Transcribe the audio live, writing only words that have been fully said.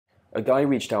A guy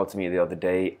reached out to me the other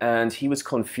day and he was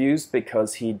confused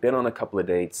because he'd been on a couple of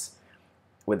dates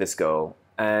with this girl,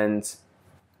 and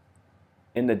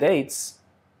in the dates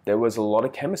there was a lot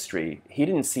of chemistry. He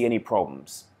didn't see any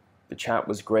problems. The chat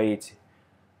was great,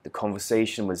 the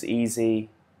conversation was easy,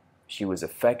 she was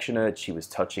affectionate, she was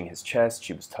touching his chest,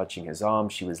 she was touching his arm,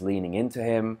 she was leaning into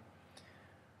him.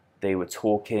 They were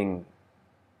talking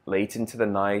late into the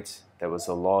night, there was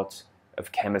a lot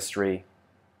of chemistry.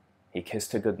 He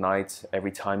kissed her goodnight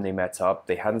every time they met up.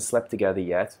 They hadn't slept together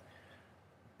yet,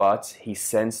 but he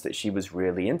sensed that she was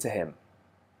really into him.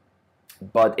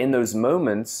 But in those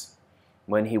moments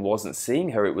when he wasn't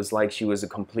seeing her, it was like she was a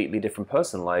completely different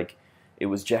person, like it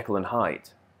was Jekyll and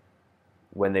Hyde.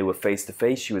 When they were face to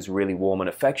face, she was really warm and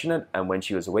affectionate, and when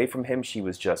she was away from him, she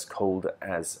was just cold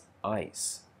as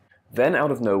ice. Then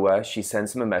out of nowhere, she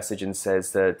sends him a message and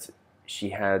says that she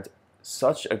had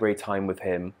such a great time with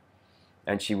him,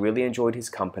 and she really enjoyed his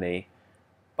company,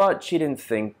 but she didn't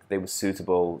think they were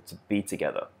suitable to be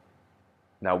together.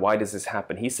 Now, why does this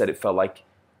happen? He said it felt like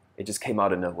it just came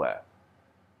out of nowhere.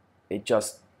 It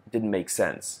just didn't make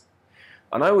sense.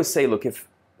 And I always say, look, if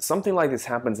something like this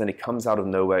happens and it comes out of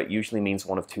nowhere, it usually means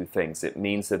one of two things. It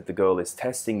means that the girl is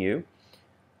testing you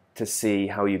to see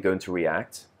how you're going to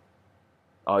react.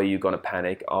 Are you going to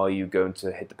panic? Are you going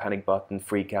to hit the panic button,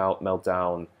 freak out, melt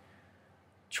down,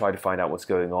 try to find out what's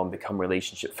going on, become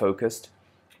relationship focused?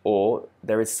 Or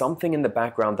there is something in the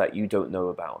background that you don't know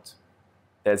about.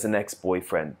 There's an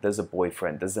ex-boyfriend, there's a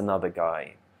boyfriend, there's another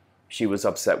guy. She was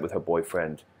upset with her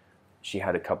boyfriend. She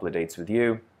had a couple of dates with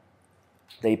you.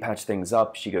 They patch things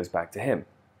up, she goes back to him.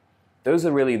 Those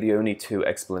are really the only two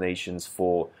explanations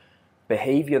for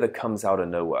behavior that comes out of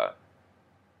nowhere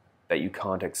that you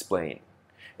can't explain.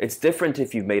 It's different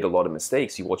if you've made a lot of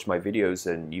mistakes. You watch my videos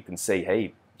and you can say,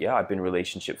 hey, yeah, I've been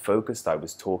relationship focused. I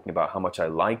was talking about how much I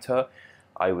liked her.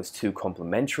 I was too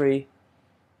complimentary.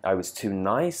 I was too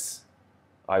nice.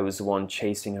 I was the one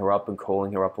chasing her up and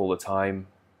calling her up all the time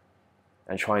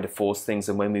and trying to force things.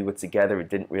 And when we were together, it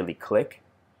didn't really click.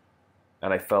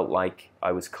 And I felt like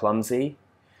I was clumsy.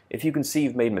 If you can see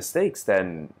you've made mistakes,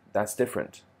 then that's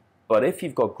different. But if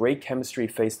you've got great chemistry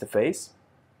face to face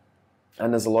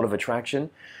and there's a lot of attraction,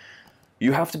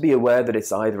 you have to be aware that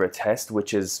it's either a test,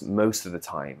 which is most of the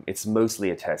time. It's mostly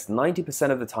a test.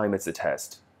 90% of the time it's a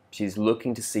test. She's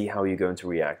looking to see how you're going to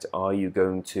react. Are you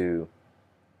going to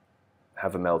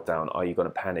have a meltdown? Are you going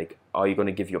to panic? Are you going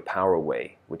to give your power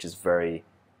away? Which is very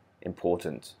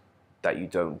important that you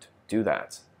don't do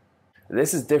that.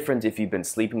 This is different if you've been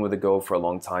sleeping with a girl for a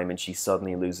long time and she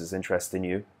suddenly loses interest in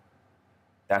you.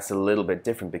 That's a little bit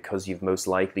different because you've most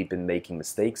likely been making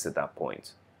mistakes at that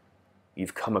point.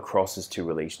 You've come across as too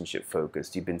relationship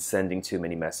focused. You've been sending too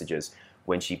many messages.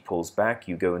 When she pulls back,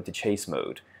 you go into chase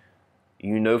mode.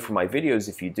 You know from my videos,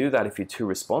 if you do that, if you're too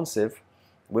responsive,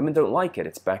 women don't like it.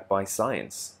 It's backed by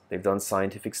science. They've done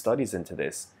scientific studies into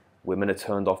this. Women are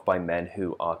turned off by men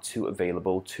who are too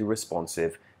available, too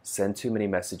responsive, send too many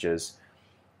messages,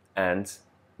 and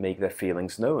make their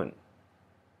feelings known.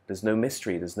 There's no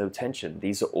mystery, there's no tension.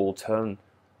 These are all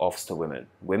turn-offs to women.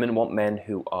 Women want men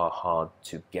who are hard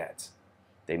to get.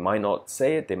 They might not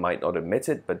say it, they might not admit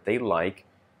it, but they like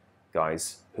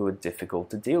guys who are difficult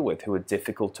to deal with, who are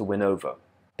difficult to win over.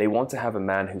 They want to have a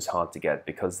man who's hard to get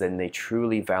because then they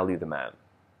truly value the man.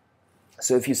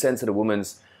 So if you sense that a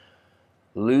woman's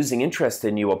losing interest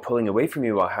in you or pulling away from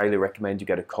you, I highly recommend you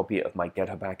get a copy of my Get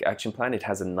Her Back action plan. It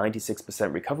has a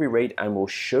 96% recovery rate and will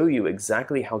show you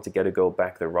exactly how to get a girl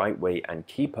back the right way and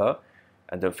keep her.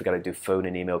 And don't forget, I do phone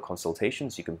and email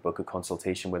consultations. You can book a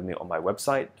consultation with me on my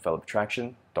website,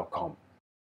 developattraction.com.